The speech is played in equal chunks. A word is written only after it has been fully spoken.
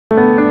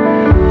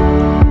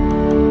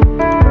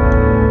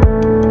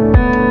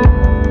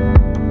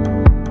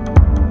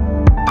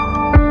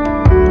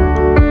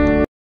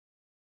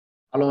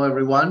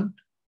everyone.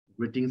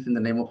 Greetings in the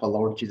name of our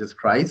Lord Jesus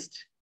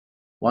Christ.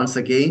 Once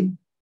again,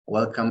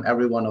 welcome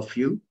every one of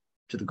you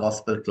to the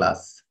gospel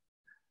class.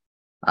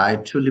 I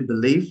truly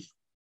believe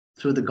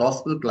through the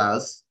gospel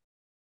class,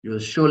 you will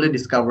surely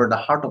discover the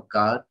heart of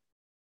God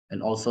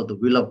and also the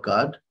will of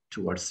God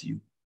towards you.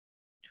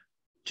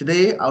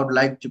 Today, I would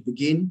like to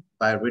begin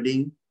by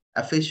reading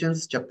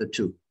Ephesians chapter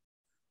 2,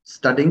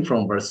 starting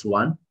from verse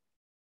 1.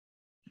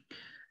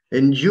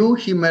 In you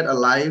he made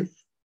alive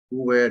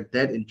who were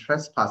dead in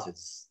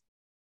trespasses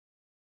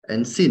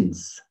and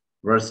sins.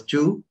 Verse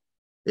 2,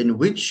 in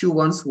which you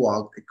once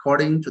walked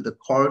according to the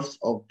course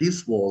of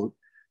this world,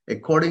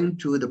 according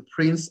to the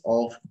prince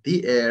of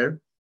the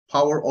air,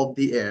 power of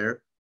the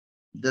air,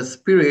 the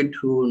spirit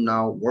who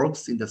now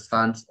works in the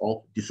sons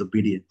of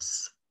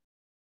disobedience.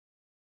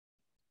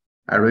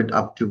 I read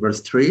up to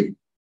verse 3.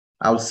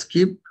 I'll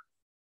skip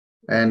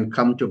and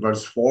come to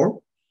verse 4.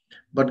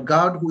 But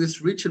God, who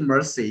is rich in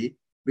mercy,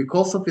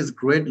 because of his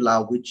great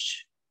love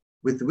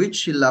with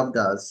which he loved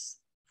us.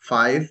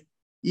 5.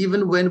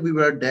 Even when we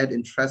were dead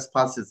in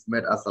trespasses,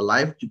 made us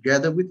alive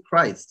together with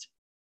Christ.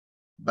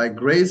 By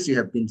grace you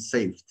have been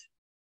saved.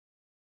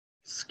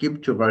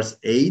 Skip to verse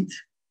 8.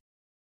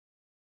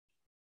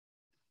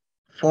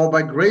 For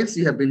by grace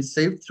you have been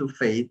saved through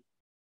faith,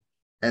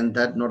 and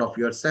that not of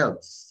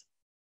yourselves.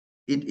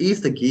 It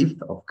is the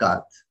gift of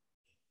God.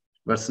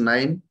 Verse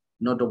 9,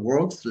 not of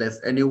works, lest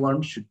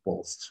anyone should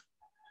boast.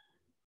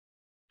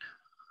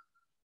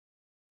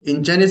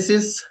 In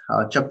Genesis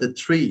chapter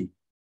 3,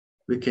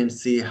 we can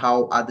see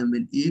how Adam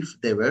and Eve,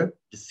 they were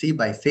deceived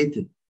by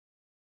Satan.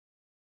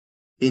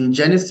 In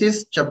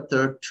Genesis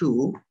chapter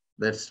 2,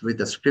 let's read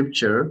the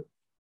scripture.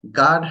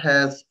 God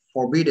has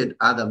forbidden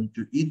Adam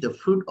to eat the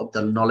fruit of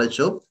the knowledge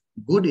of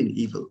good and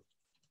evil.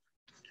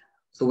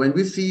 So when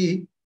we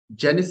see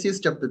Genesis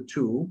chapter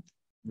 2,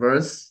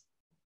 verse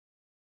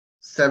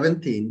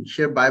 17,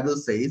 here Bible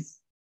says,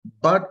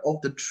 but of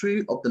the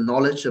tree of the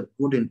knowledge of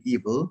good and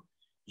evil,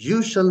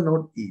 you shall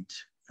not eat,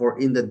 for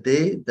in the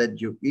day that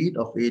you eat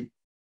of it,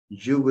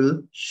 you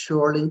will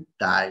surely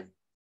die.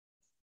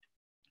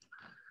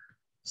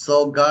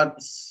 So God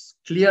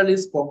clearly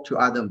spoke to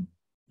Adam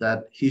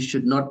that he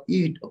should not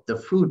eat of the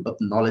fruit of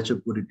the knowledge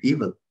of good and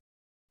evil.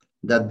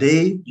 The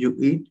day you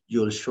eat,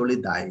 you will surely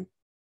die.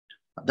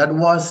 That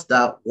was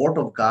the word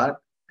of God,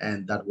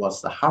 and that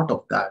was the heart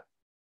of God.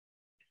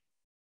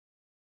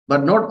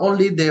 But not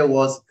only there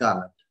was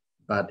God,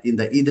 but in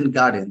the Eden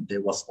garden,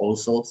 there was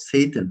also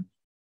Satan.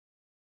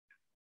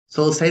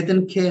 So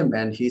Satan came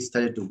and he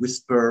started to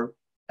whisper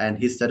and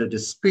he started to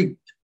speak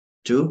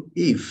to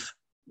Eve.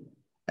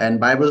 And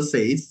Bible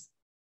says,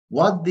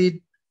 what did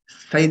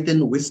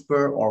Satan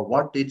whisper, or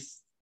what did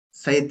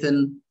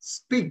Satan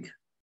speak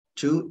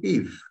to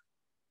Eve?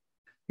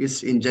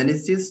 It's in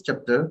Genesis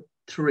chapter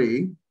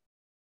 3,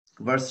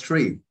 verse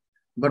 3.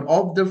 But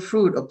of the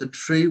fruit of the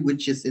tree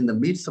which is in the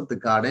midst of the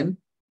garden,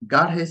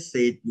 God has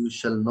said, you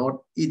shall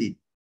not eat it,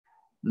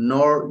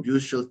 nor you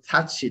shall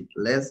touch it,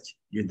 lest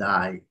you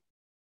die.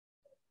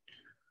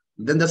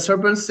 Then the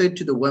serpent said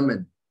to the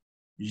woman,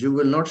 you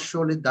will not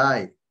surely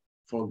die,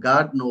 for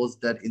God knows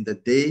that in the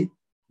day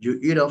you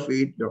eat of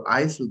it, your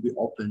eyes will be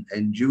opened,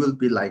 and you will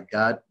be like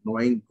God,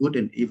 knowing good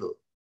and evil.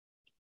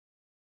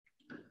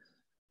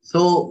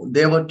 So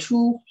there were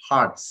two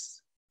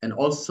hearts, and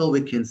also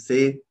we can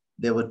say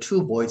there were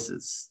two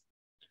voices.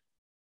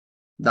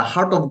 The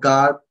heart of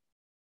God,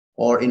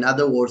 or in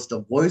other words,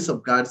 the voice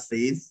of God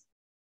says,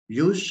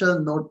 you shall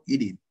not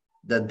eat it.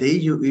 The day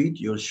you eat,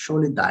 you'll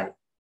surely die.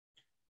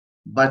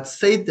 But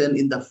Satan,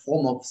 in the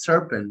form of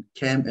serpent,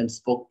 came and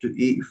spoke to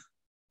Eve.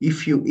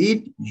 If you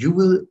eat, you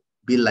will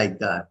be like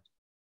God.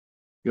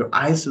 Your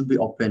eyes will be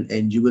open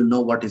and you will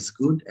know what is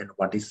good and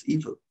what is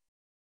evil.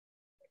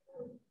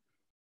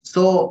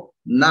 So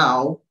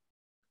now,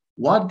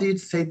 what did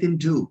Satan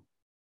do?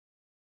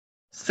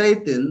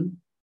 Satan,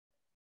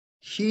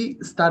 he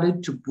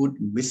started to put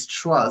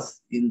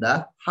mistrust in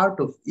the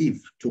heart of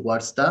Eve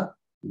towards the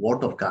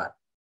word of God,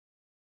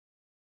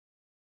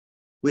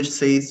 which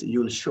says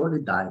you will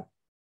surely die.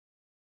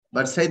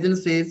 But Satan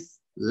says,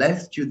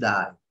 lest you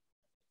die,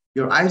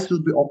 your eyes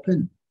will be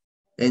open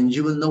and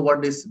you will know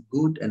what is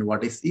good and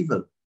what is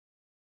evil.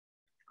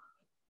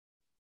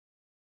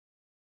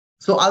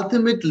 So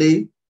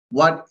ultimately,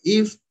 what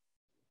Eve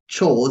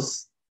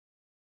chose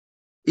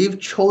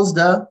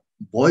the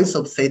voice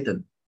of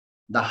Satan,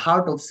 the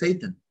heart of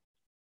Satan,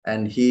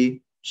 and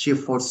she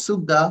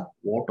forsook the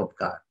word of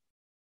God.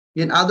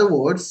 In other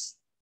words,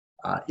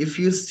 if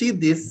you see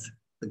this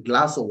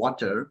glass of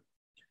water,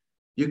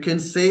 you can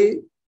say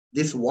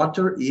this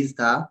water is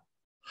the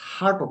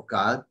heart of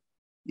God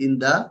in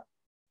the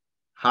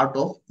heart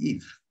of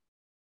Eve.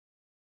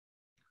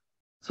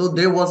 So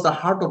there was the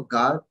heart of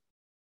God.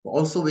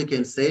 Also, we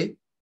can say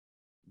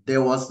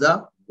there was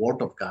the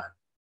word of God.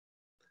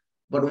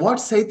 But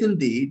what Satan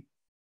did,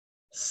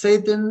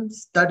 Satan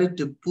started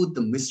to put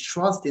the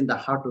mistrust in the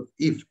heart of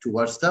Eve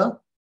towards the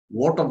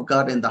word of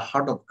God and the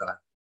heart of God.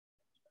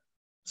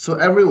 So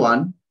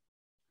everyone,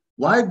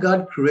 why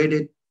God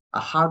created a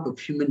heart of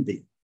human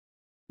being?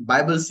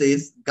 Bible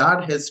says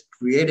God has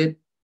created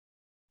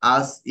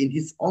us in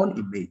his own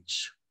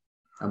image.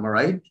 Am I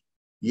right?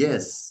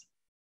 Yes.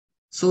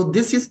 So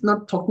this is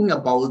not talking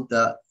about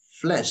the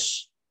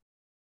flesh,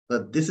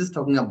 but this is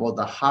talking about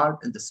the heart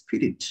and the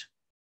spirit.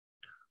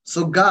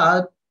 So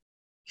God,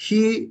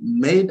 he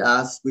made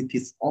us with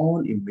his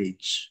own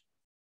image,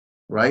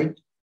 right?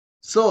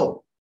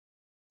 So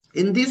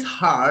in this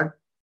heart,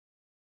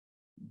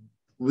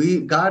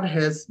 God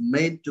has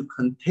made to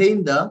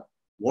contain the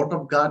word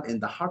of God and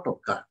the heart of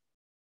God.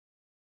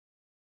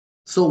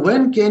 So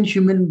when can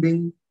human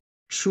being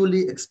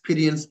truly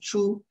experience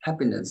true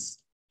happiness?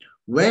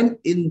 When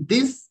in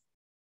this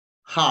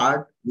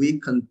heart we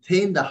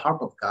contain the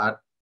heart of God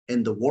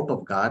and the word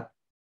of God,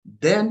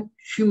 then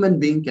human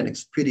being can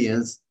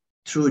experience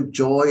true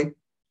joy,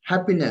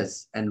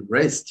 happiness, and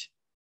rest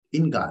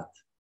in God.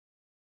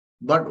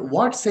 But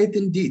what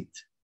Satan did,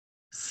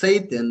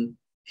 Satan,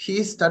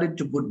 he started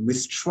to put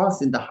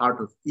mistrust in the heart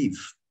of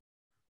Eve.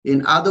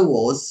 In other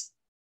words,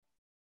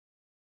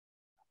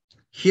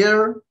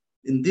 here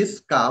in this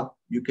cup,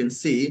 you can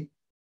see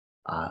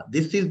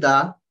this is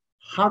the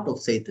heart of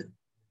Satan.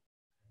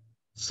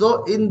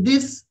 So in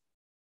this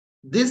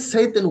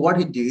Satan, what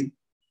he did,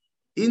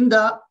 in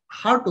the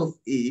heart of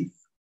Eve,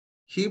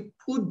 he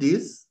put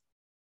this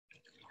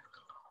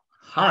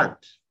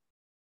heart,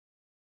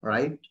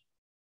 right?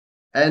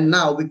 And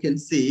now we can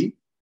see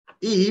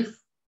Eve,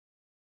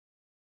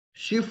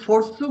 she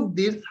forsook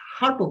this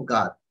heart of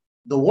God,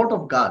 the word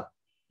of God,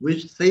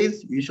 which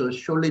says you shall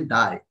surely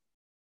die.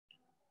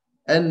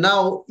 And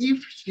now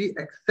if she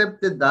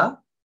accepted the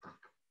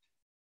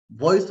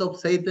voice of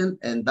Satan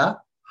and the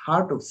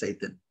heart of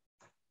Satan.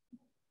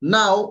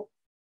 Now,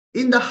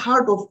 in the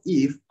heart of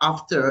Eve,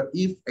 after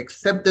Eve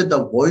accepted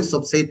the voice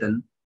of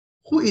Satan,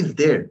 who is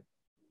there?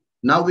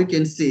 Now we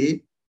can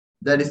see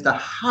that is the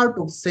heart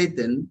of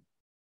Satan,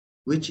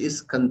 which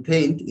is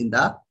contained in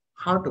the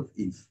heart of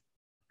Eve.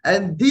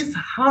 And this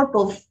heart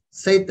of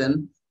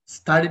Satan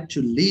started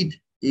to lead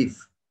Eve.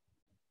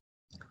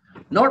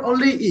 Not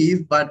only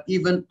Eve, but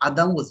even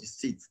Adam was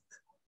deceived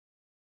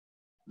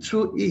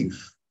through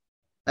Eve.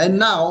 And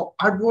now,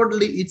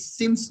 outwardly, it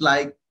seems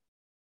like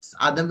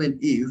Adam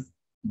and Eve,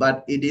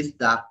 but it is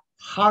the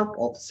heart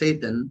of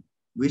Satan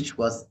which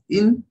was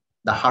in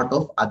the heart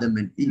of Adam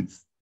and Eve.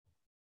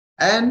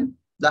 And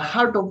the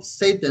heart of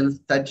Satan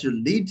started to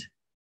lead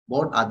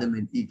both Adam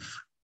and Eve.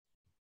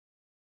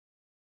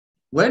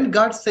 When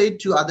God said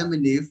to Adam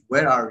and Eve,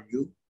 "Where are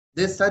you?"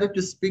 they started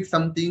to speak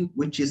something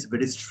which is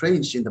very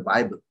strange in the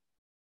Bible.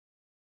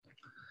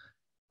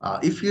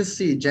 If you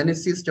see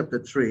Genesis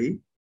chapter 3,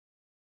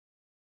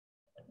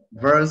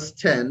 verse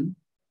 10,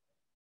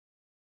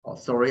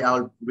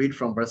 I'll read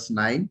from verse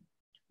 9.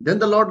 Then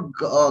the Lord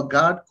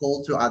God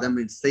called to Adam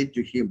and said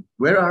to him,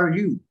 "Where are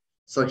you?"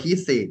 So he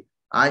said,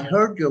 "I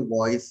heard your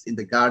voice in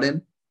the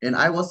garden, and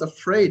I was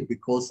afraid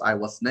because I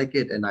was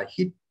naked and I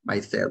hid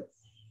myself."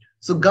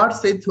 So God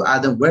said to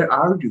Adam, "Where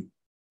are you?"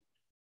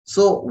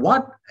 So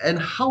what and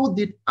how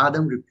did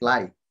Adam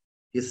reply?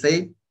 He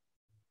said,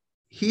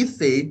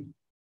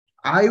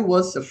 "I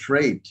was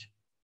afraid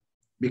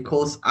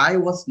because I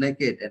was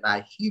naked and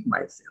I hid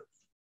myself."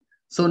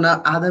 So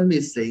now Adam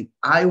is saying,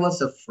 "I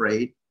was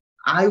afraid,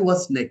 I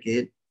was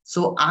naked,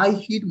 so I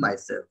hid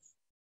myself."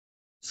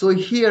 So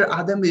here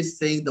Adam is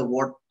saying the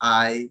word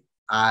I.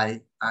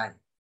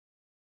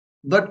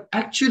 But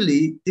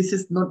actually, this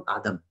is not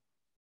Adam.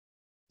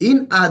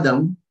 In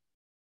Adam,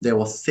 there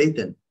was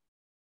Satan.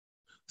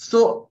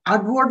 So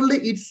outwardly,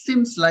 it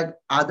seems like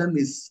Adam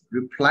is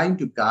replying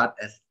to God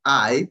as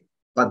I,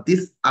 but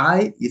this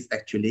I is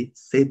actually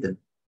Satan.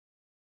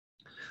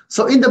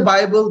 So in the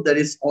Bible, there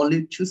is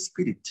only two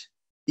spirits,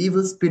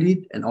 evil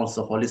spirit and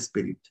also Holy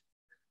Spirit.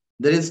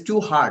 There is two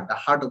hearts, the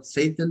heart of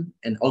Satan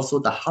and also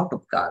the heart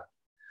of God.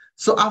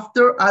 So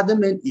after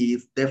Adam and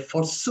Eve, they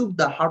forsook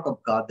the heart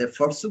of God, they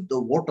forsook the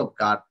word of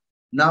God.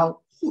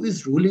 Now, who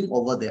is ruling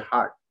over their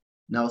heart?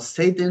 Now,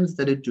 Satan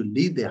started to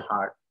lead their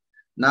heart.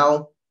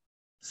 Now,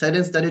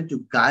 Satan started to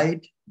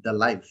guide the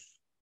life.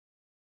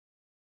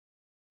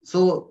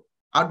 So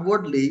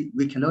outwardly,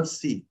 we cannot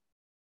see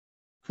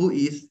who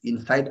is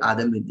inside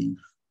Adam and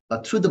Eve,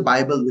 but through the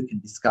Bible, we can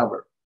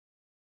discover.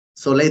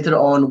 So later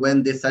on,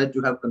 when they started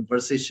to have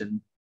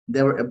conversation,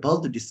 they were able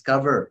to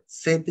discover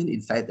Satan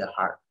inside their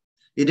heart.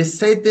 It is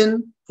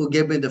Satan who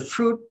gave me the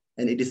fruit,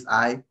 and it is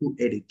I who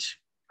ate it.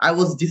 I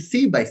was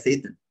deceived by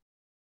Satan.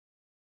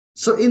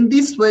 So in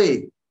this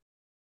way,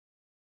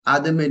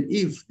 Adam and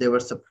Eve, they were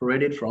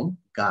separated from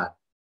God.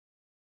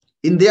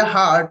 In their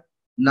heart,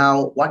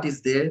 now what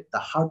is there? The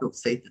heart of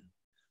Satan.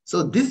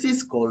 So this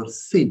is called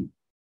sin.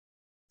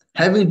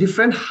 Having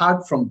different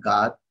heart from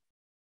God,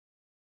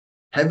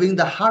 having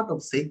the heart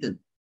of Satan.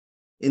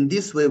 In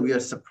this way, we are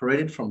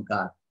separated from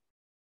God.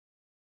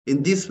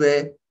 In this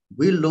way,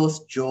 we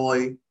lost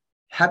joy,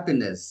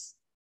 happiness,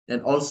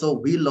 and also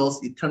we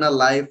lost eternal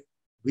life.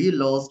 We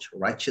lost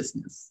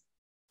righteousness.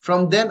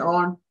 From then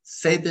on,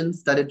 Satan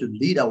started to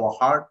lead our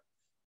heart.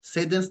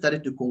 Satan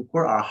started to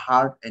conquer our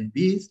heart, and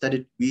we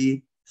started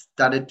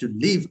to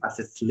live as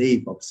a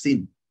slave of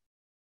sin.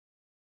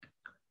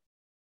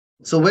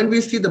 So when we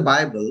see the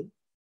Bible,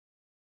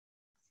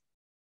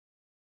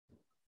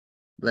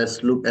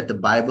 let's look at the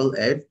Bible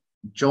at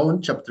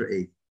John chapter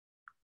 8.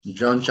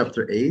 John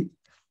chapter 8,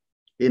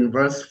 in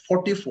verse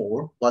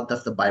 44, what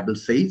does the Bible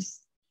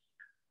says?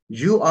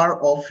 You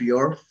are of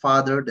your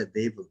father the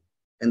devil,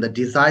 and the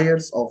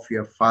desires of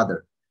your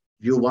father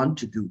you want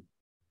to do.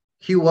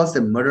 He was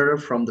a murderer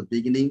from the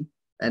beginning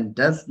and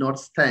does not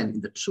stand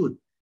in the truth,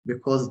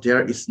 because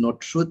there is no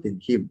truth in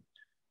him.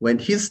 When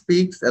he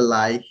speaks a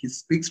lie, he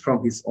speaks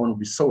from his own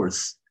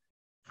resource,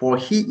 for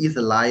he is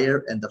a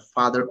liar and the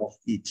father of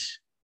each.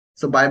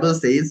 So Bible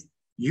says,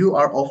 you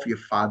are of your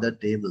father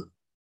devil,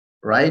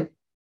 right?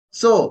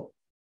 So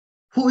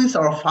who is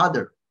our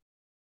father?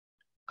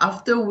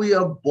 After we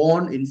are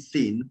born in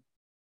sin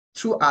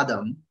through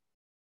Adam,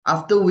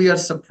 after we are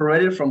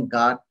separated from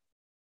God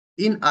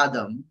in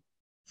Adam,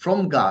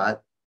 from God,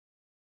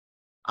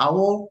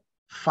 our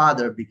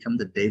father became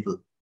the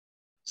devil.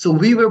 So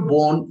we were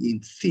born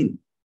in sin.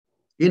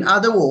 In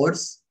other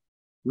words,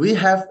 we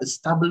have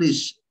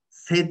established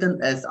Satan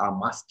as our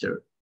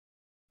master.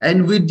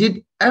 And we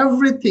did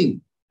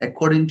everything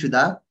according to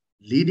the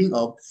leading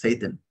of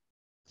Satan.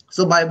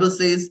 So Bible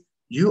says,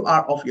 you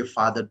are of your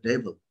father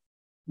devil.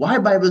 Why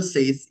Bible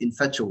says in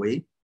such a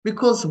way?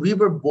 Because we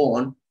were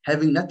born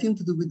having nothing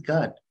to do with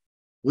God.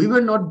 We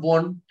were not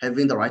born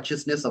having the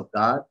righteousness of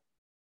God.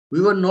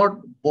 We were not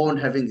born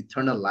having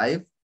eternal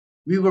life.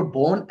 We were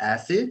born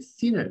as a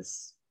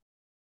sinners.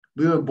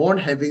 We were born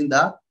having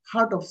the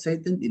heart of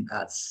Satan in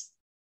us.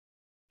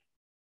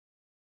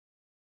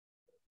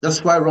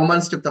 That's why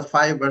Romans chapter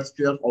 5 verse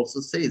 12 also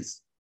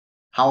says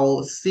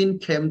how sin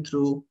came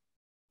through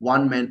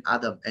one man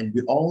Adam and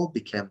we all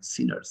became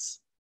sinners.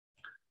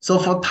 So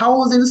for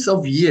thousands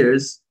of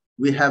years,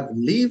 we have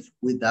lived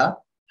with the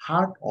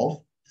heart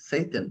of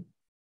Satan.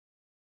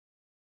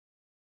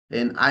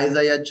 In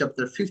Isaiah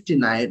chapter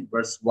 59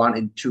 verse 1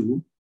 and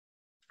 2,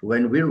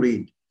 when we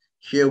read,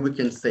 here we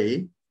can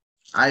say,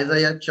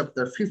 Isaiah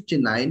chapter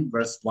 59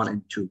 verse 1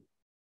 and 2.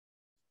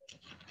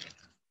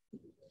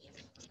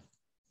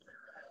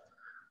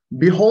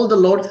 Behold, the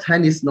Lord's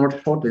hand is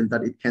not shortened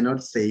that it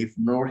cannot save,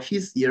 nor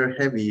his ear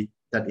heavy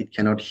that it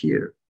cannot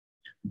hear.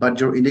 But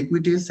your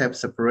iniquities have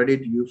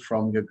separated you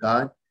from your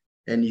God,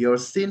 and your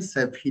sins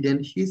have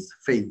hidden his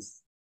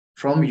face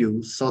from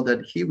you so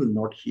that he will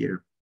not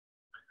hear.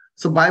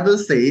 So Bible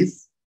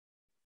says,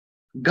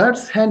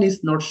 God's hand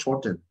is not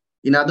shortened.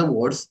 In other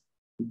words,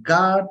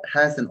 God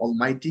has an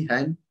almighty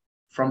hand.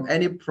 From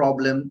any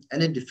problem,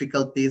 any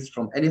difficulties,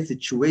 from any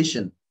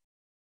situation,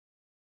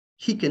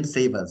 he can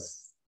save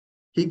us.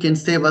 He can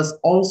save us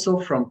also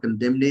from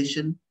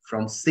condemnation,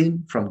 from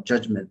sin, from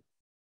judgment.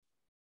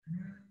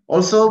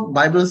 Also,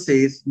 Bible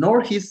says,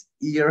 nor his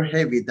ear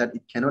heavy that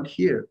it cannot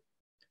hear.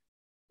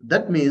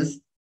 That means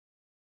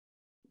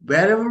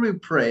wherever we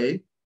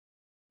pray,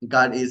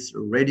 God is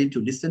ready to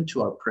listen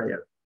to our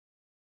prayer.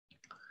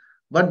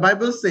 But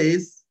Bible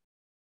says,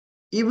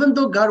 even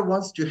though God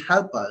wants to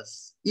help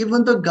us,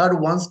 even though God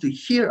wants to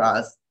hear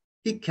us,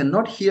 he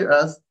cannot hear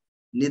us,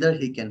 neither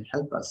he can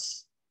help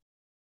us.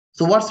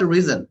 So what's the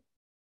reason?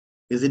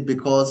 Is it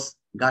because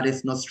God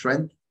has no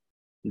strength?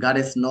 God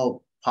has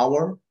no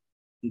power?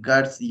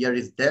 God's ear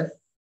is deaf?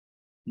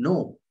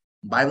 No.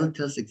 Bible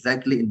tells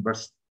exactly in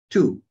verse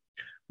 2.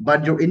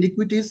 But your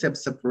iniquities have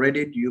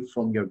separated you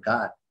from your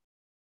God.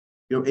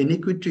 Your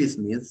iniquities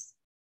means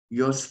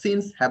your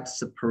sins have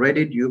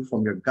separated you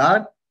from your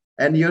God,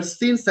 and your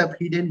sins have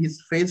hidden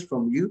his face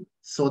from you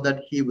so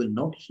that he will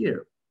not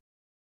hear.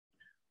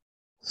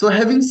 So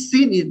having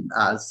sin in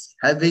us,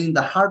 having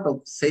the heart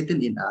of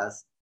Satan in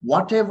us,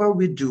 whatever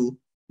we do,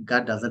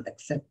 God doesn't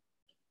accept.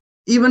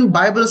 Even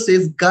Bible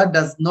says God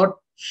does not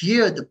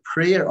hear the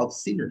prayer of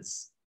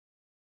sinners.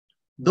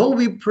 Though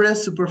we pray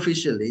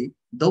superficially,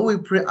 though we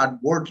pray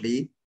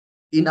outwardly,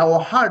 in our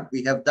heart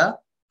we have the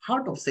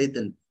heart of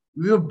Satan.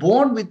 We were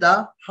born with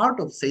the heart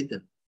of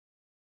Satan.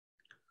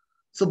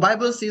 So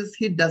Bible says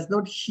he does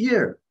not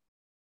hear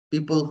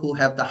people who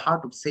have the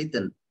heart of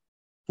Satan,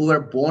 who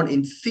are born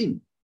in sin.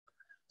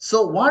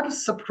 So what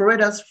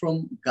separates us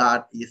from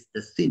God is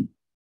the sin,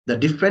 the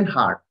different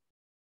heart,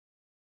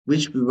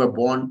 which we were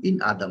born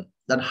in Adam,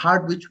 that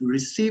heart which we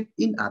received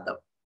in Adam.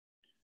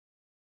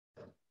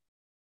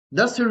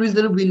 That's the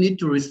reason we need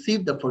to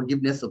receive the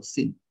forgiveness of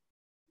sin.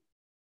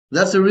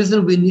 That's the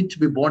reason we need to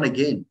be born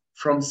again,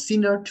 from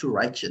sinner to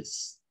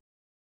righteous.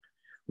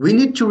 We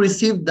need to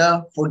receive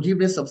the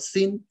forgiveness of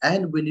sin,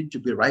 and we need to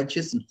be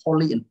righteous and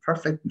holy and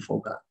perfect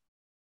before God.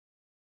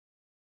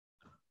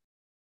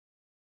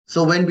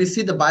 So when we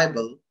see the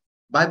Bible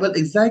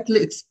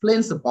exactly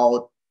explains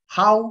about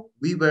how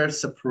we were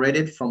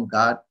separated from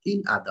God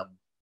in Adam,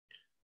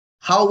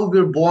 how we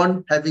were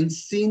born having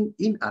sin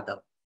in Adam.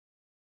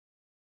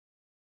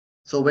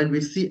 So when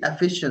we see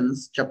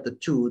Ephesians chapter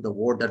 2, the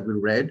word that we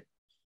read,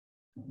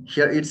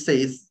 here it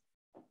says,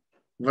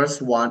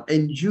 verse 1,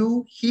 and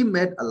you he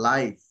made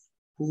alive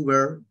who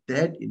were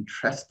dead in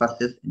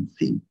trespasses and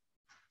sin.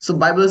 So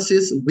Bible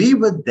says we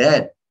were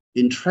dead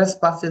in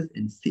trespasses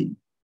and sin.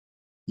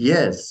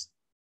 Yes.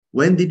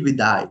 When did we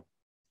die?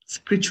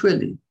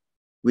 Spiritually.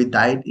 We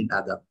died in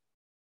Adam.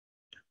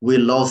 We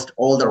lost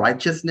all the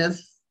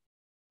righteousness.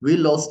 We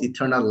lost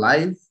eternal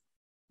life.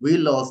 We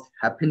lost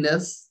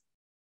happiness.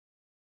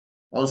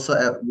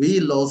 Also, we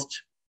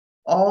lost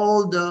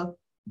all the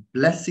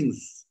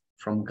blessings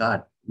from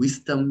God,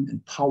 wisdom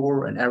and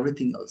power and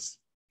everything else.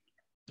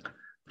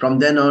 From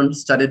then on,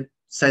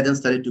 Satan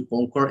started to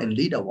conquer and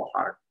lead our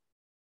heart.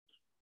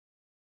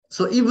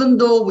 So even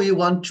though we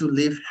want to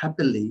live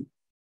happily,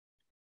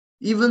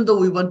 even though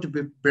we want to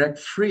be break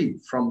free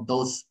from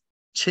those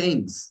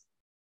chains,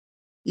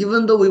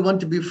 even though we want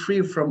to be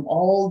free from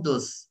all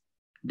those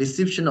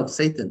deception of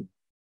Satan,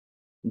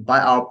 by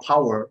our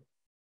power,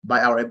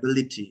 by our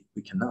ability,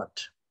 we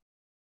cannot.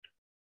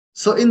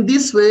 So in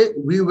this way,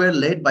 we were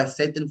led by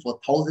Satan for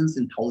thousands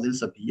and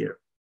thousands of years.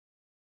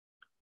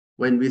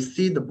 When we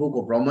see the book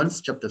of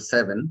Romans chapter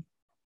 7,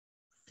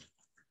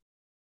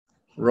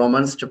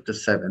 Romans chapter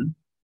 7,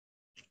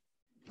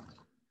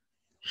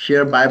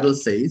 here Bible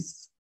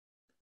says,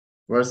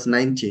 verse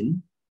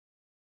 19,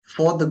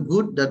 for the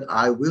good that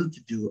I will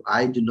to do,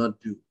 I do not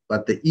do,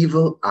 but the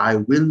evil I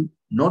will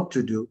not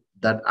to do,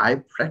 that I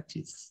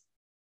practice.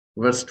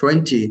 Verse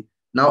 20,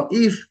 now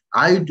if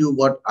I do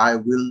what I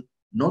will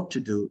not to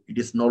do, it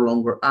is no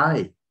longer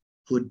I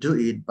who do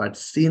it, but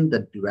sin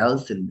that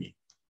dwells in me.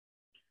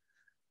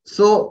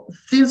 So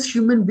since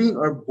human beings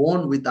are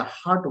born with the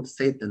heart of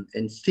Satan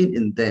and sin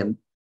in them,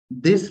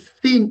 this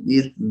sin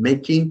is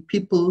making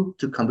people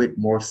to commit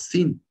more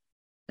sin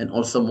and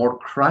also more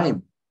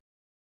crime.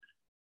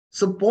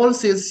 So Paul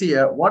says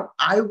here, what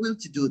I will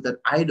to do that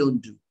I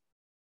don't do,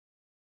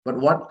 but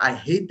what I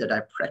hate that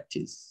I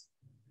practice.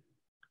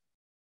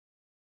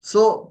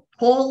 So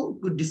Paul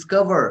could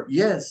discover,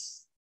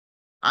 yes,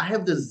 I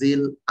have the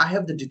zeal, I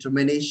have the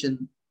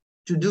determination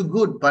to do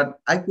good, but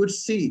I could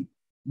see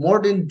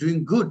more than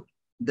doing good,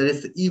 there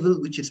is the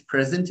evil which is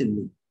present in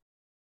me.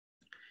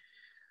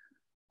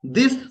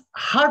 This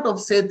heart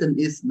of Satan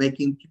is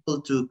making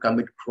people to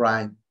commit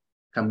crime,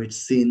 commit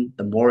sin,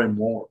 the more and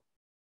more.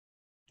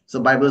 So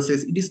Bible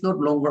says, it is no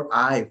longer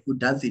I who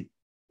does it,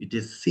 it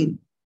is sin.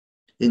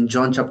 In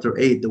John chapter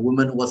 8, the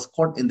woman who was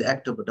caught in the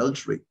act of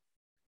adultery,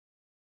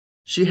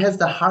 she has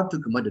the heart to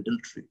commit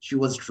adultery. She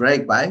was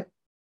dragged by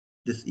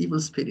this evil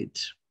spirit.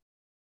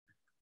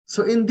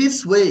 So in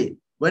this way,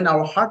 when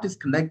our heart is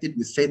connected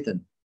with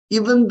Satan,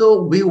 even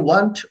though we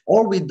want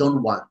or we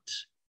don't want,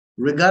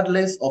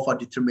 regardless of our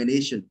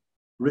determination,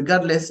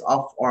 regardless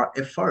of our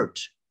effort,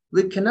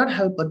 we cannot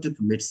help but to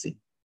commit sin.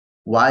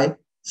 Why?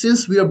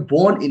 Since we are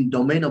born in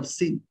domain of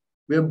sin,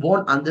 we are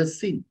born under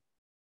sin.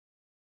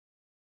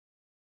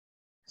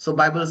 So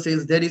Bible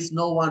says there is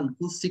no one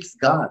who seeks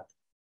God.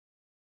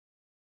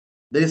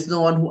 There is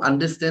no one who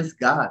understands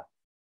God.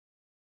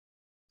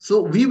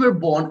 So we were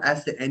born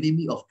as the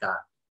enemy of God.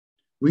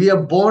 We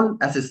are born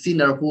as a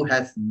sinner who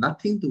has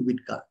nothing to do with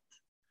God.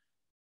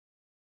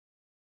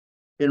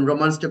 In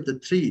Romans chapter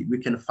 3, we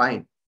can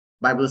find,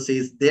 Bible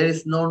says, there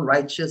is none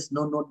righteous,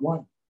 no, not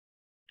one.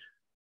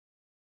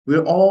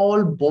 We're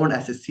all born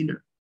as a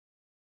sinner.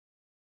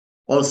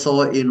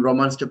 Also in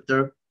Romans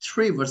chapter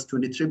 3, verse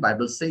 23,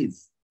 Bible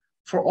says,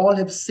 for all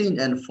have sinned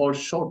and fall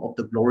short of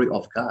the glory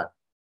of God.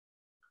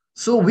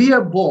 So we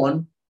are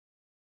born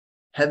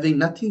having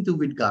nothing to do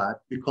with God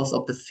because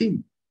of the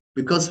sin,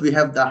 because we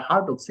have the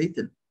heart of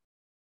Satan.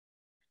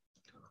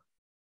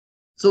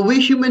 So we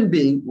human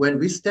beings, when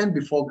we stand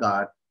before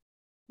God,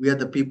 we are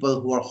the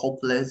people who are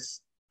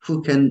hopeless,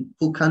 who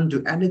can't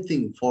do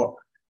anything for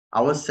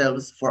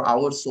ourselves, for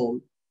our soul,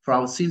 for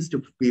our sins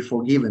to be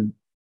forgiven.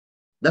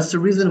 That's the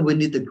reason we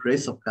need the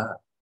grace of God.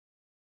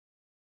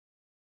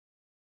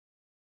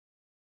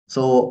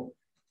 So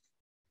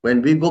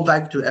when we go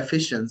back to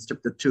Ephesians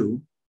chapter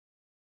 2,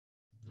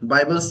 the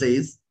Bible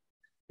says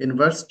in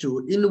verse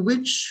 2, in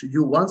which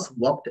you once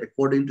walked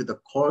according to the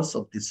course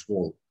of this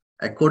world,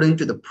 according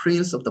to the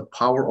prince of the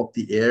power of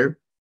the air,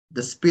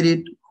 the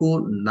spirit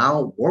who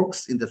now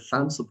works in the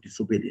sons of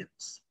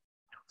disobedience.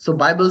 So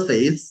Bible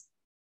says,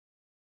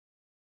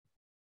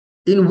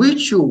 in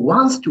which you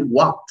once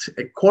walked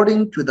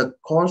according to the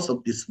course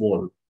of this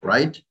world,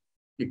 right?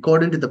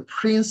 According to the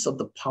prince of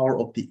the power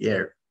of the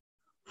air.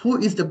 Who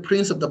is the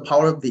prince of the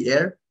power of the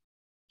air?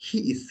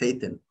 He is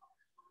Satan.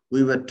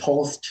 We were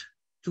tossed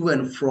to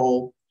and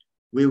fro.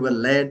 We were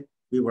led.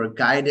 We were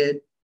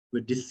guided.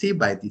 We were deceived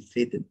by this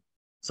Satan.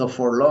 So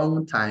for a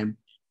long time,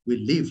 we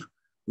live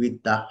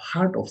with the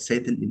heart of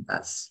Satan in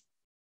us.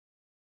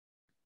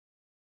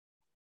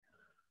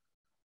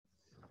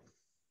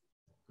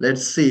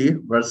 Let's see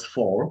verse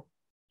 4.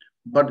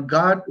 But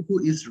God, who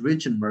is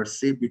rich in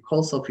mercy,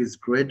 because of his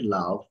great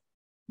love,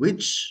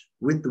 with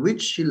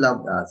which he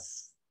loved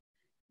us,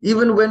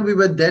 even when we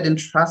were dead in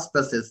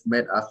trespasses,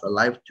 made us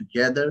alive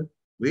together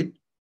with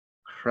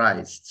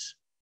Christ.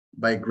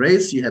 By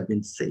grace you have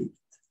been saved.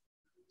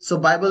 So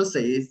Bible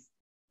says,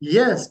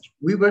 yes,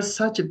 we were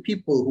such a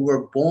people who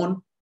were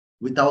born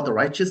without the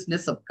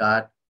righteousness of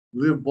God.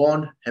 We were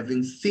born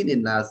having sin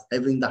in us,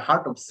 having the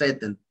heart of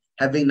Satan,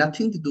 having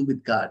nothing to do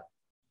with God.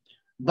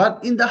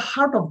 But in the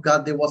heart of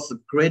God, there was a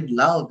great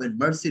love and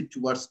mercy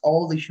towards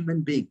all the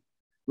human beings.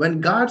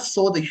 When God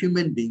saw the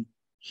human being,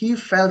 he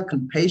felt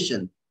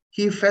compassion.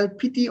 He felt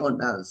pity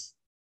on us.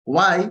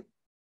 Why?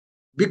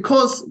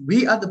 Because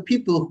we are the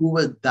people who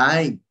were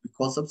dying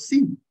because of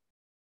sin.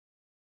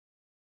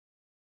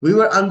 We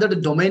were under the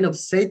domain of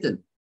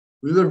Satan.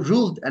 We were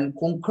ruled and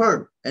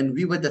conquered, and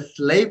we were the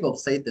slave of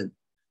Satan.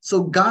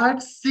 So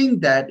God, seeing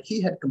that,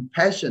 he had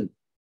compassion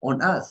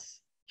on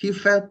us. He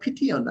felt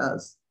pity on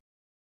us.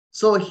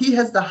 So he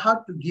has the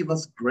heart to give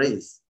us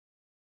grace.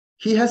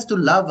 He has to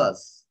love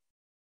us.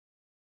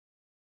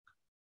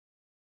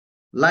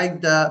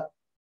 Like the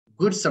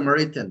Good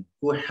Samaritan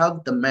who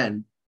helped the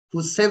man,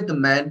 who saved the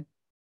man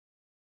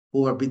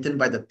who were beaten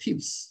by the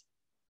thieves.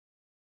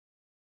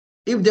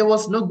 If there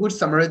was no Good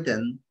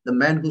Samaritan, the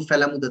man who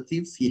fell among the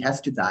thieves, he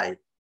has to die.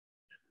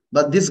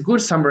 But this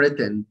Good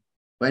Samaritan,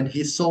 when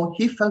he saw,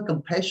 he felt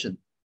compassion.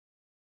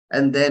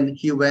 And then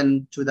he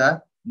went to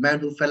the man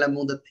who fell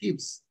among the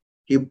thieves.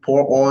 He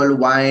poured oil,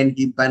 wine,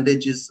 he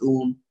bandaged his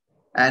wound,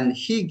 and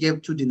he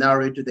gave 2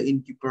 denarii to the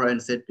innkeeper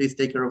and said, please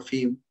take care of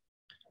him.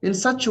 In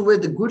such a way,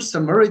 the Good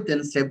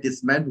Samaritan saved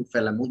this man who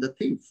fell among the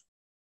thieves.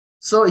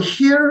 So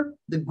here,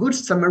 the Good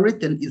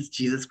Samaritan is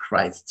Jesus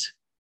Christ.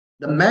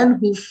 The man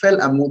who fell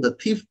among the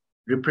thieves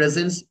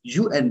represents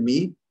you and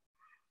me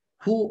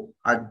who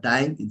are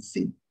dying in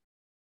sin.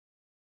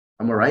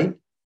 Am I right?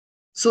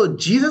 So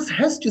Jesus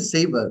has to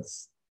save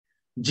us.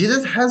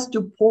 Jesus has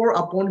to pour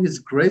upon his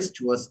grace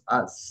towards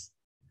us.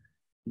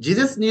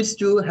 Jesus needs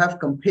to have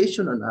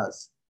compassion on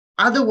us.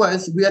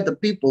 Otherwise, we are the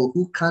people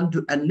who can't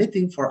do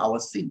anything for our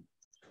sin.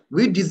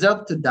 We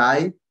deserve to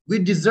die. We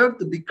deserve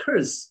to be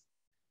cursed.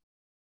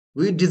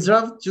 We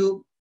deserve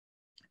to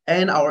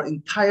end our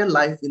entire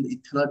life in the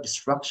eternal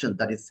destruction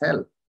that is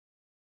hell.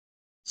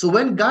 So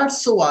when God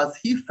saw us,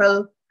 he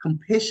felt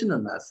compassion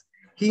on us.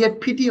 He had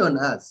pity on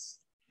us.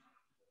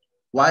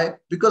 Why?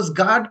 Because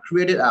God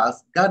created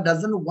us. God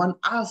doesn't want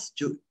us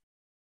to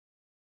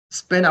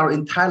spend our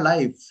entire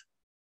life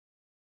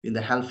in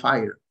the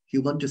hellfire. He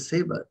wants to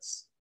save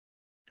us.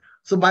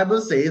 So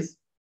Bible says,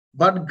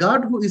 but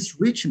God who is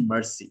rich in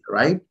mercy,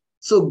 right?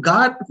 So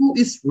God who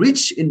is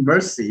rich in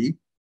mercy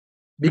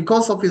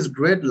because of his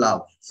great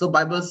love. So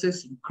Bible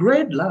says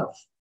great love.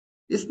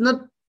 It's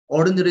not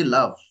ordinary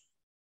love.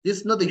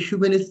 It's not a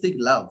humanistic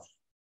love.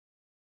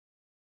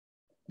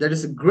 There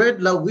is a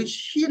great love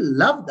which he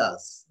loved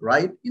us,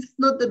 right? It's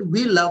not that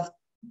we loved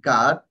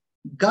God.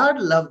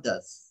 God loved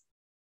us.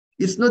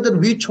 It's not that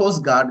we chose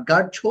God.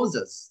 God chose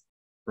us,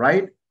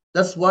 right?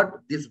 That's what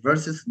these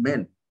verses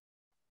meant.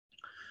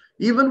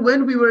 Even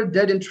when we were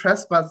dead in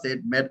trespasses,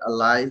 made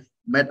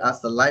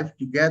us alive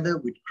together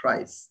with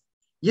Christ.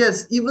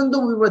 Yes, even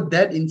though we were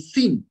dead in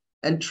sin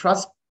and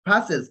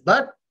trespasses,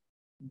 but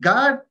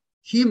God,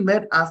 he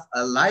made us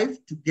alive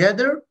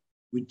together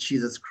with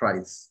Jesus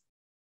Christ,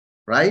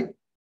 right?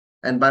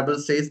 And Bible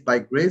says, by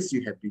grace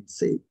you have been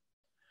saved.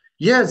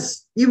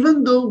 Yes,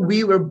 even though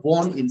we were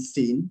born in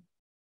sin,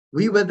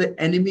 we were the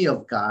enemy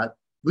of God.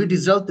 We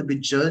deserve to be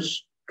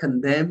judged,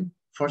 condemned,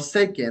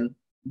 forsaken.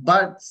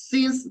 But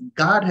since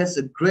God has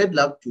a great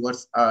love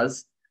towards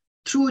us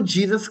through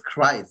Jesus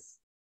Christ,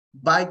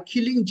 by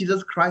killing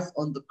Jesus Christ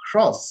on the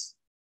cross,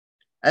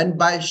 and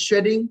by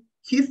shedding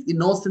his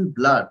innocent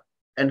blood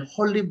and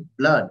holy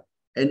blood,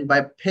 and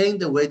by paying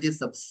the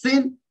wages of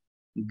sin,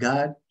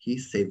 God, he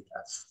saved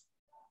us.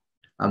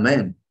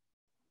 Amen.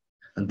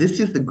 And this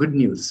is the good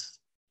news.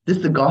 This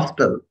is the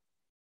gospel.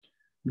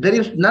 There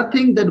is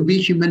nothing that we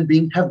human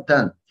beings have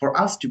done for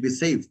us to be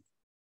saved.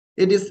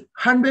 It is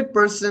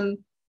 100%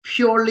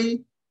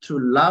 purely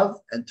through love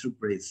and through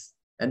grace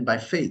and by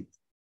faith.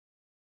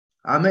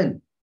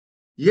 Amen.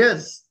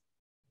 Yes,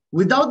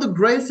 without the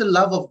grace and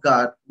love of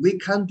God, we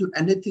can't do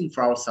anything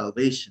for our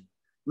salvation.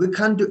 We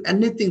can't do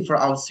anything for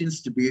our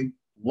sins to be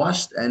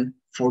washed and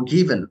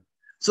forgiven.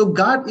 So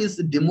God is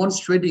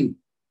demonstrating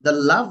the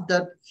love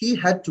that he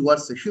had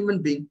towards a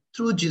human being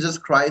through Jesus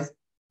Christ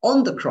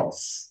on the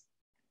cross.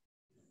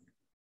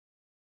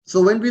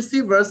 So when we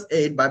see verse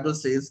 8, Bible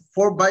says,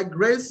 for by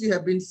grace you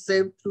have been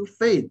saved through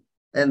faith,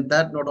 and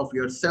that not of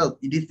yourself.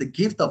 It is the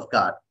gift of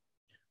God.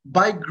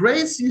 By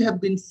grace you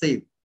have been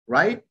saved,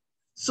 right?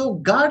 So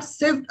God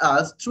saved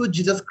us through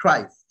Jesus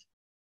Christ.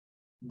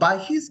 By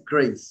his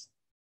grace.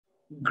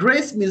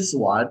 Grace means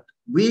what?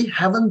 We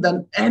haven't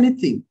done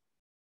anything.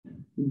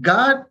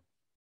 God,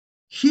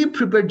 he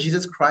prepared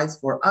Jesus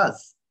Christ for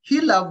us. He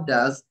loved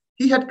us.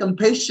 He had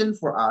compassion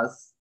for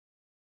us,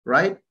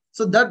 right?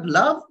 So that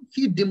love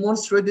he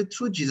demonstrated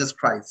through Jesus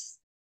Christ.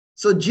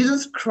 So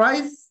Jesus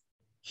Christ,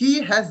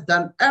 he has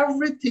done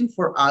everything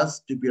for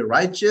us to be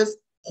righteous,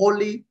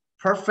 holy,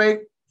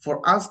 perfect,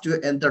 for us to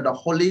enter the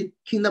holy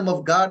kingdom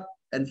of God,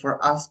 and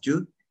for us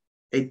to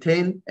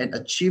attain and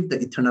achieve the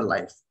eternal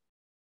life.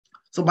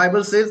 So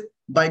Bible says,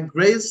 by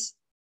grace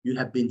you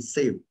have been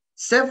saved.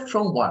 Saved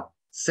from what?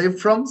 Saved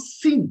from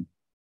sin.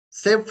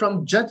 Saved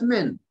from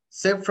judgment.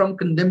 Saved from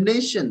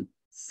condemnation.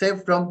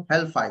 Saved from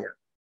hellfire.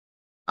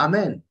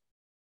 Amen.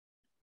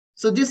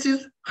 So this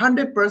is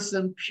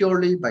 100%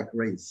 purely by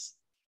grace.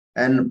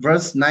 And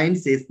verse 9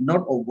 says,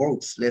 not of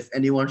works, lest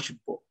anyone should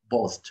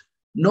boast.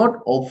 Not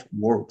of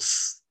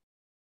works.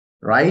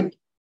 right?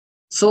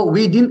 So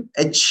we didn't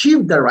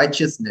achieve the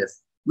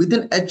righteousness. We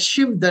didn't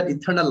achieve that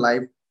eternal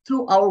life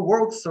through our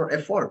works or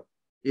effort.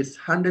 It's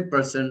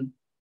 100%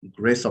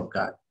 grace of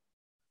God.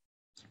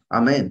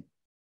 Amen.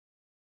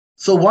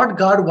 So what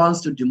God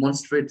wants to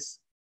demonstrate,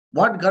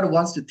 what God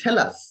wants to tell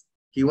us,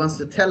 he wants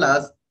to tell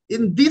us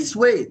in this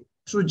way,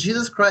 through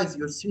Jesus Christ,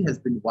 your sin has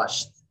been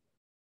washed.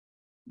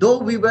 Though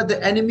we were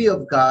the enemy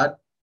of God,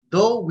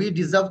 though we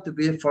deserve to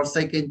be a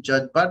forsaken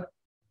judge, but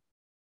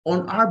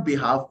on our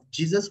behalf,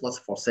 Jesus was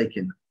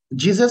forsaken.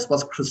 Jesus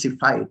was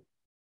crucified.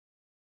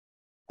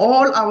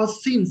 All our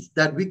sins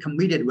that we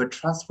committed were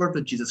transferred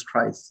to Jesus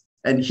Christ,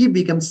 and he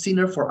became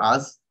sinner for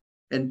us,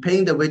 and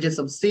paying the wages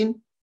of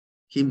sin,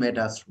 he made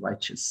us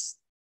righteous.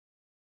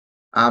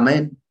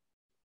 Amen.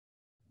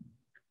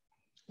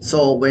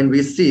 So when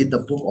we see the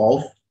book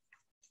of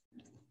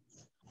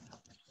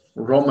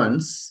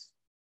Romans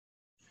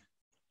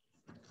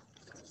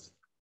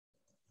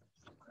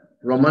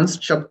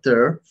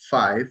chapter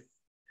 5,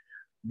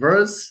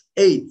 verse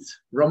 8.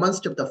 Romans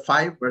chapter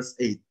 5, verse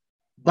 8.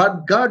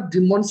 But God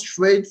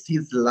demonstrates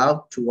his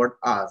love toward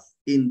us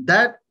in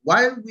that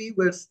while we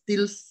were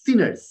still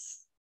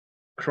sinners,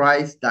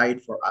 Christ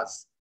died for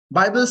us.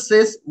 Bible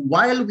says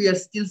while we are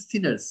still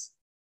sinners,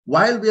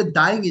 while we are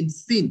dying in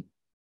sin,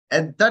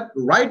 at that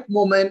right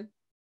moment,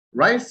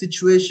 right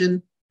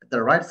situation,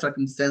 the right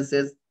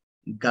circumstances,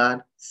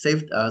 God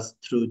saved us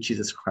through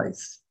Jesus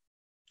Christ.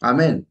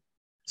 Amen.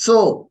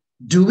 So,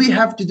 do we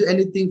have to do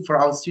anything for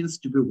our sins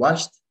to be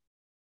washed?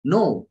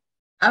 No.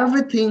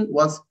 Everything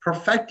was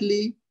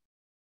perfectly,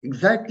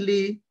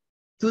 exactly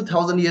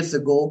 2,000 years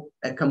ago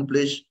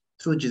accomplished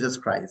through Jesus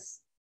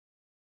Christ.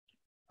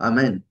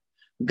 Amen.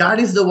 God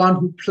is the one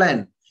who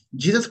planned.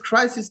 Jesus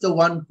Christ is the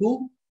one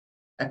who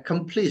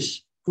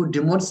accomplished, who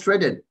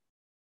demonstrated.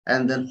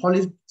 And then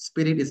Holy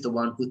Spirit is the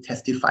one who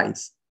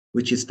testifies,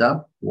 which is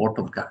the Word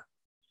of God.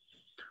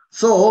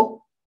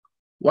 So,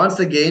 once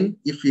again,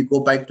 if we go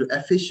back to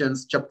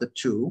Ephesians chapter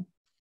 2,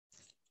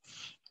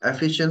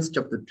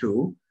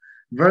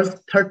 verse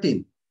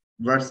 13,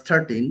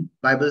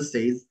 Bible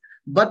says,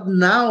 but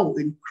now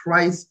in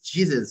Christ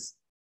Jesus,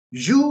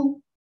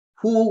 you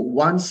who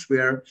once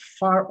were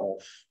far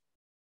off.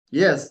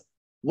 Yes,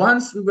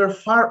 once we were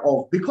far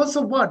off. Because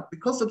of what?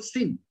 Because of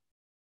sin.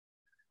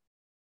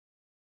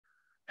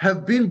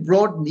 Have been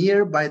brought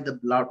near by the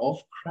blood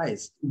of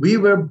Christ. We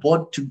were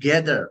brought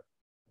together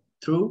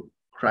through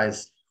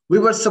Christ. We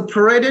were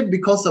separated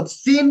because of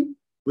sin.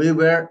 We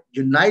were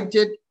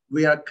united.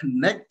 We are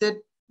connected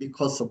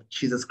because of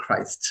Jesus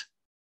Christ.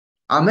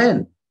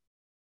 Amen.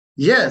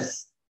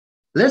 Yes.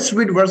 Let's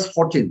read verse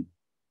 14.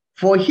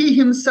 For he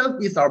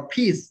himself is our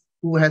peace,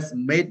 who has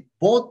made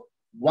both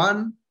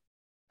one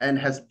and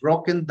has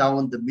broken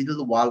down the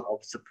middle wall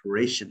of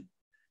separation.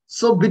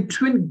 So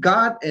between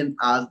God and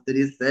us, there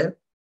is a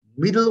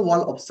middle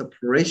wall of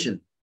separation.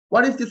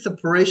 What is this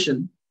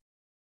separation?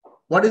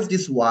 What is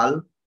this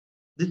wall?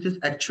 This is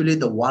actually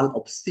the wall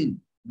of sin,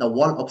 the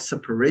wall of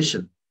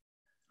separation.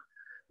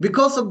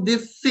 Because of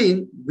this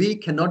sin, we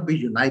cannot be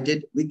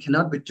united. We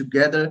cannot be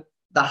together.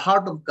 The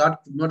heart of God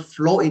could not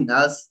flow in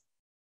us.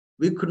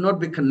 We could not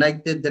be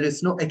connected. There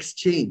is no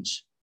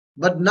exchange.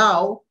 But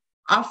now,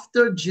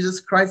 after Jesus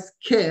Christ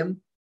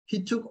came,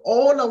 he took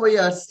all away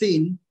our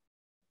sin,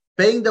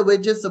 paying the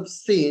wages of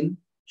sin,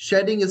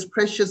 shedding his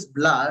precious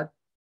blood,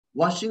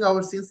 washing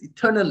our sins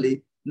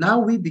eternally. Now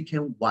we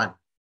became one.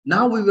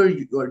 Now we were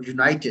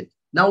united.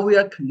 Now we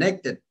are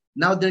connected.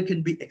 Now there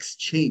can be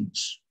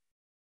exchange.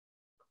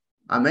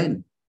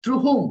 Amen. Through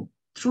whom?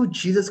 Through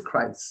Jesus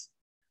Christ.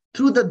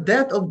 Through the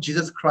death of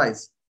Jesus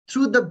Christ.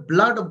 Through the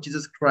blood of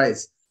Jesus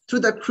Christ. Through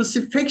the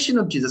crucifixion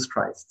of Jesus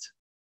Christ.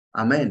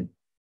 Amen.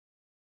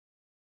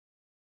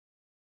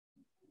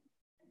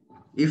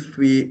 If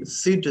we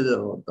see to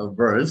the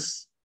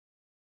verse,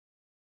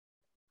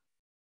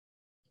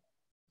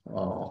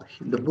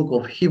 in the book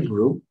of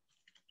Hebrew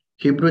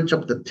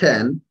chapter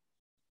 10,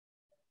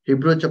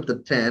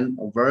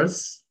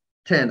 verse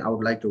 10, I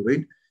would like to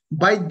read.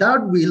 By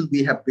that will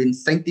we have been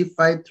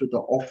sanctified through the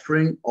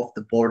offering of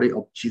the body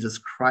of Jesus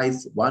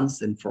Christ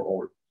once and for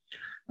all.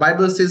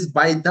 Bible says,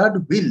 by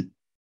that will,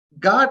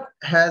 God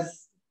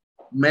has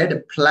made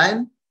a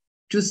plan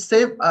to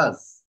save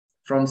us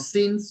from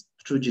sins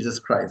through Jesus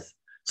Christ.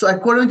 So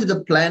according to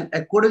the plan,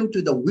 according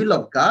to the will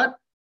of God,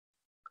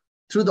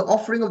 through the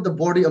offering of the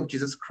body of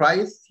Jesus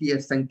Christ, he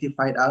has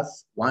sanctified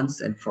us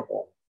once and for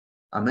all.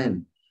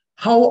 Amen.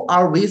 How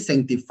are we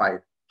sanctified?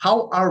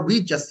 How are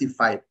we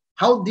justified?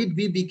 How did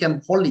we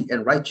become holy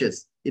and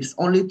righteous? It's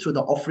only through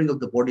the offering of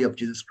the body of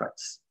Jesus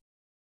Christ.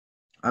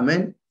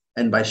 Amen.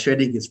 And by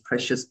shedding his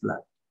precious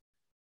blood.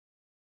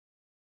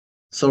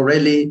 So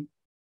really,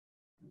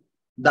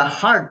 the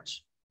heart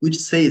which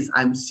says,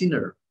 I'm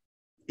sinner,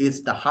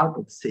 is the heart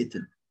of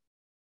Satan.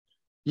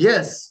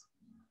 Yes,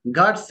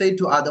 God said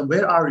to Adam,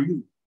 where are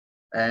you?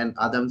 And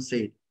Adam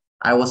said,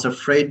 I was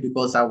afraid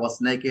because I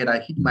was naked. I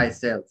hid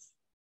myself.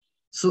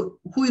 So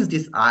who is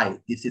this I?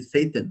 This is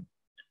Satan.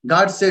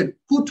 God said,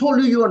 who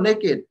told you you are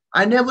naked?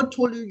 I never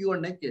told you you are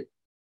naked.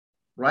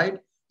 Right?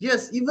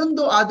 Yes, even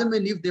though Adam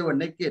and Eve, they were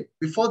naked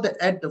before they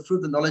ate the fruit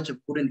of the knowledge of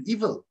good and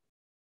evil.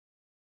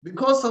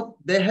 Because of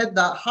they had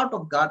the heart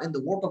of God and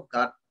the word of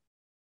God,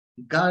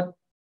 God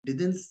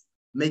didn't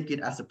make it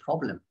as a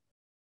problem.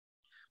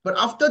 But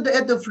after they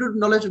ate the fruit of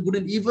knowledge of good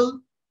and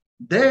evil,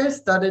 they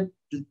started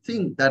to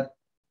think that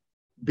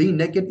being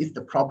naked is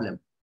the problem.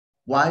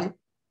 Why?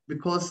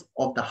 Because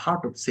of the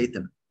heart of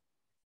Satan.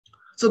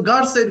 So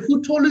God said,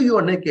 who told you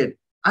are naked?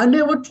 I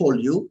never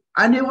told you.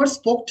 I never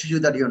spoke to you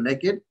that you're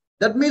naked.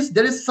 That means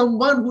there is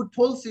someone who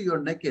tells you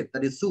you're naked.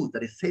 That is who?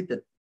 That is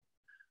Satan.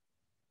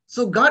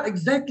 So God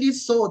exactly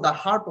saw the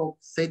heart of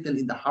Satan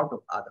in the heart of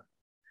Adam.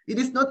 It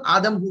is not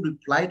Adam who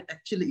replied,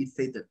 actually it's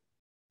Satan.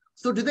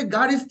 So today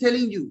God is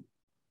telling you,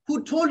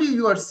 who told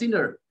you are a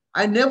sinner?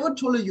 I never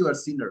told you are a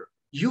sinner.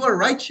 You are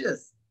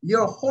righteous. You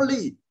are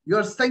holy. You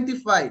are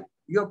sanctified.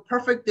 You are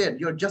perfected.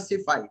 You are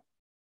justified.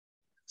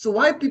 So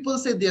why people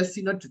say they are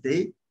sinner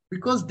today?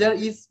 Because there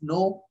is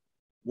no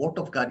word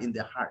of God in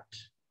their heart.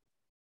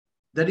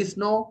 There is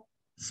no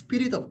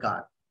Spirit of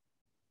God.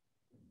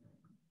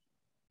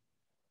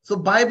 So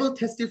Bible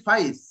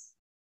testifies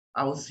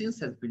our sins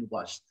has been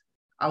washed.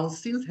 Our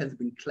sins has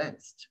been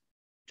cleansed.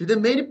 Today,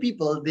 many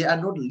people, they are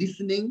not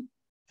listening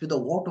to the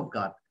word of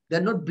God. They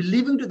are not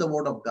believing to the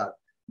word of God.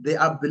 They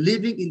are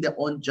believing in their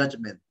own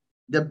judgment.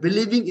 They're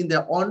believing in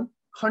their own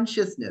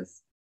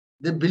consciousness.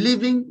 They're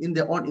believing in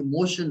their own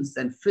emotions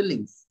and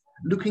feelings,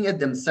 looking at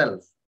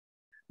themselves.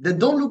 They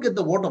don't look at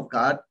the word of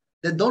God.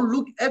 They don't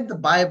look at the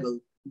Bible.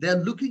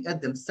 They're looking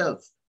at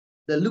themselves.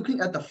 They're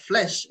looking at the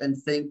flesh and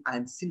saying,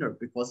 I'm sinner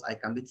because I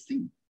commit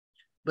sin.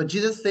 But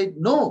Jesus said,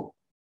 no,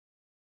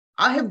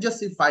 I have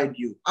justified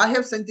you. I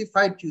have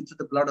sanctified you through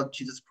the blood of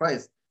Jesus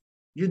Christ.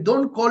 You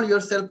don't call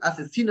yourself as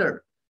a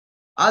sinner.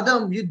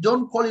 Adam, you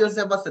don't call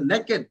yourself as a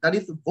naked. That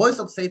is the voice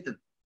of Satan.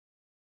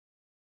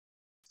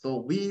 So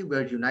we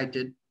were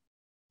united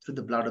through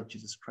the blood of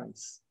Jesus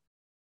Christ.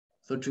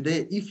 So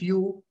today, if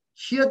you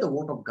hear the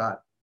word of God,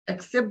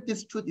 accept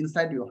this truth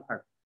inside your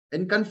heart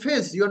and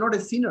confess you are not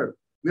a sinner.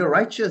 We are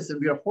righteous and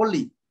we are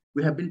holy.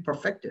 We have been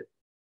perfected.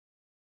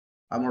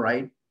 Am I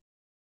right?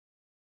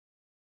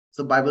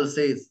 So Bible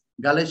says,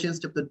 Galatians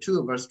chapter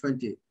 2, verse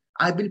 20,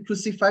 I've been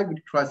crucified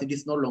with Christ. It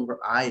is no longer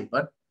I,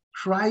 but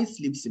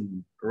Christ lives in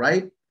me,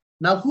 right?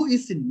 Now, who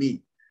is in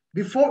me?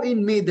 Before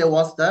in me, there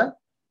was the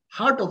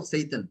heart of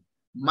Satan,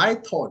 my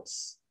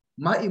thoughts,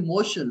 my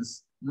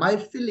emotions, my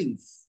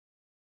feelings,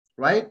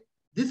 right?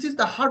 This is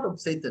the heart of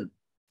Satan.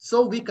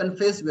 So we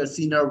confess we are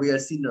sinner,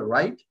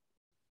 right?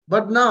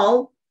 But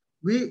now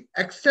we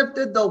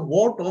accepted the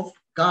word of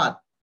God,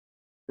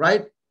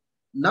 right?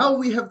 Now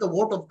we have the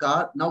word of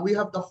God. Now we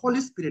have the Holy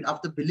Spirit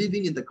after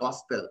believing in the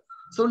gospel.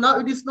 So now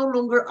it is no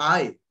longer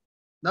I.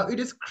 Now it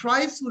is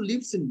Christ who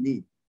lives in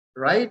me,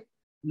 right?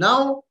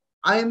 Now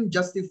I am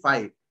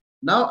justified.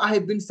 Now I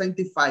have been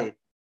sanctified.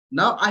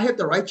 Now I have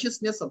the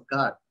righteousness of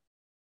God.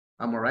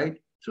 Am I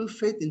right? Through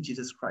faith in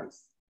Jesus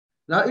Christ.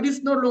 Now it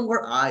is no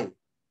longer I.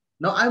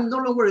 Now I'm no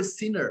longer a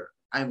sinner.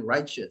 I'm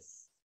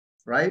righteous,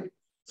 right?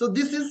 So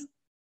this is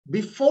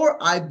before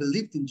I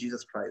believed in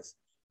Jesus Christ.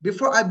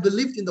 Before I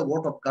believed in the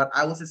word of God,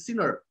 I was a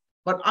sinner.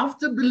 But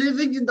after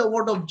believing in the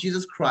word of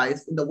Jesus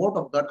Christ, in the word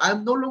of God,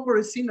 I'm no longer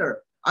a sinner.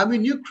 I'm a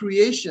new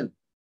creation.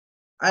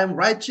 I am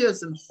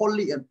righteous and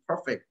holy and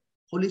perfect,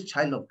 holy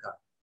child of God.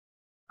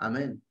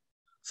 Amen.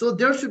 So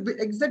there should be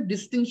exact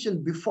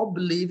distinction before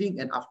believing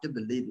and after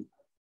believing.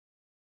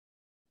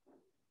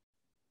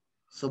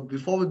 So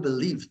before we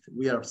believed,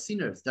 we are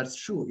sinners. That's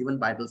true, even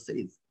Bible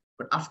says.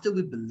 But after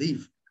we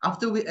believe,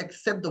 after we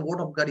accept the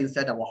word of God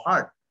inside our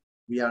heart,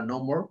 we are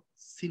no more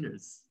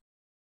sinners.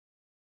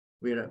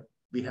 We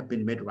have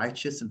been made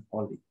righteous and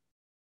holy.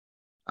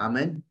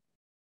 Amen.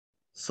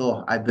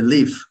 So I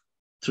believe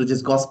through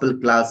this gospel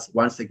class,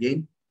 once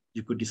again,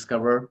 you could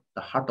discover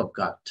the heart of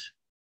God.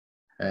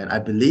 And I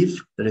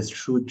believe there is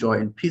true joy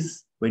and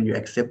peace when you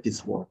accept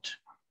this word.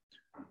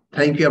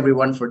 Thank you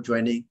everyone for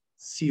joining.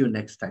 See you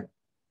next time.